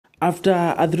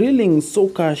After a thrilling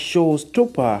soccer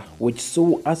showstopper which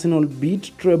saw Arsenal beat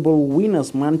treble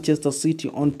winners Manchester City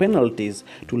on penalties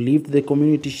to lift the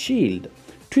Community Shield,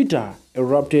 Twitter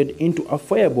erupted into a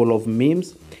fireball of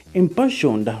memes,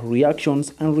 impassioned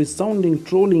reactions and resounding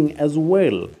trolling as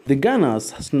well. The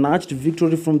Gunners snatched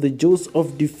victory from the jaws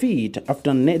of defeat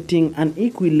after netting an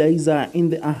equalizer in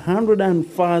the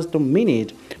 101st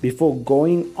minute before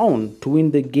going on to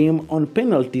win the game on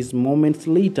penalties moments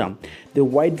later. The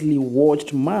widely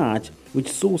watched match, which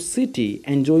saw City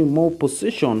enjoy more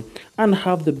possession and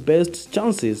have the best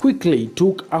chances, quickly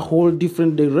took a whole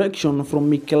different direction from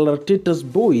Mikel Arteta's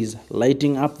boys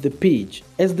lighting up the pitch.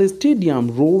 As the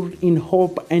stadium roared in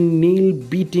hope and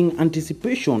nail-beating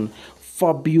anticipation,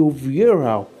 Fabio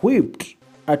Vieira whipped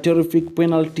a terrific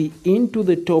penalty into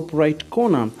the top right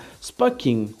corner,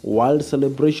 sparking wild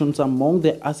celebrations among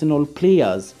the Arsenal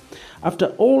players. After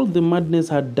all the madness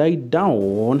had died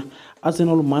down,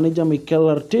 Arsenal manager Mikel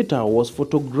Arteta was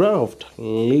photographed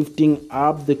lifting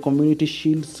up the Community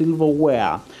Shield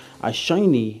silverware, a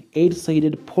shiny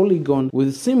 8-sided polygon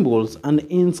with symbols and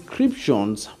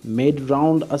inscriptions made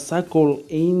round a circle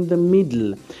in the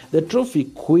middle. The trophy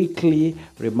quickly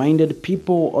reminded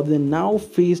people of the now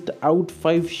phased out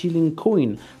 5-shilling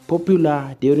coin,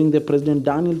 popular during the President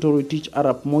Daniel Toroitich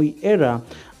Arap Moi era,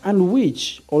 and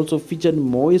which also featured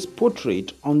Moi's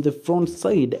portrait on the front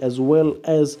side as well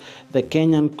as the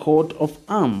Kenyan coat of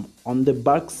arms on the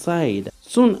back side.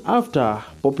 Soon after,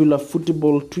 popular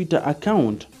football Twitter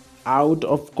account Out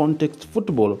of Context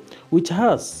Football, which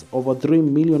has over 3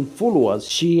 million followers,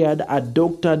 shared a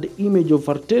doctored image of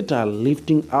Arteta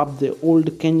lifting up the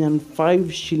old Kenyan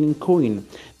 5-shilling coin.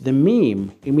 The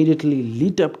meme immediately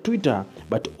lit up Twitter,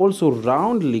 but also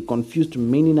roundly confused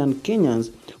many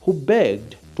non-Kenyans who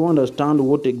begged to understand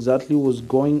what exactly was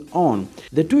going on.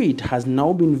 The tweet has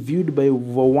now been viewed by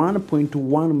over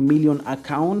 1.1 million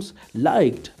accounts,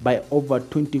 liked by over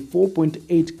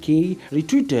 24.8k,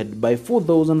 retweeted by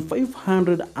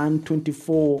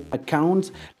 4,524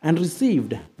 accounts, and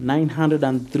received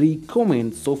 903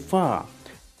 comments so far.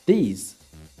 This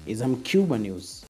is Mcuba News.